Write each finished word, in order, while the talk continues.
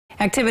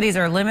Activities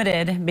are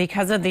limited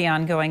because of the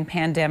ongoing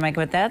pandemic,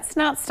 but that's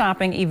not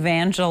stopping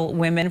Evangel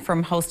women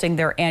from hosting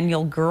their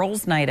annual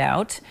Girls' Night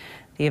Out.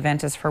 The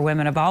event is for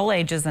women of all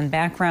ages and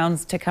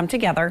backgrounds to come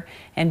together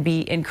and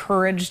be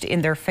encouraged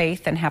in their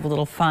faith and have a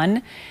little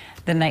fun.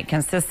 The night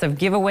consists of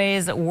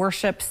giveaways,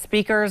 worship,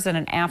 speakers, and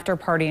an after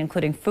party,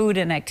 including food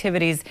and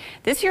activities.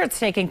 This year it's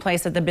taking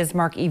place at the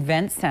Bismarck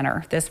Event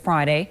Center this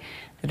Friday.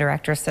 The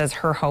director says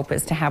her hope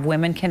is to have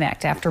women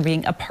connect after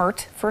being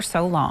apart for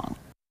so long.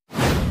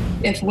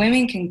 If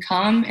women can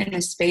come in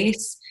a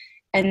space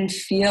and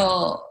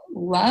feel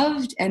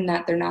loved and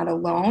that they're not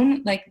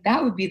alone, like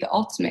that would be the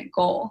ultimate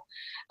goal.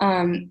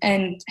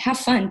 And have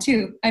fun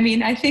too. I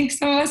mean, I think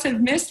some of us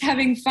have missed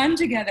having fun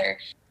together.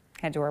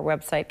 Head to our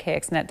website,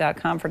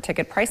 kxnet.com, for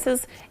ticket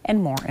prices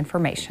and more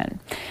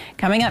information.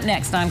 Coming up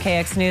next on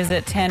KX News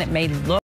at 10, it may look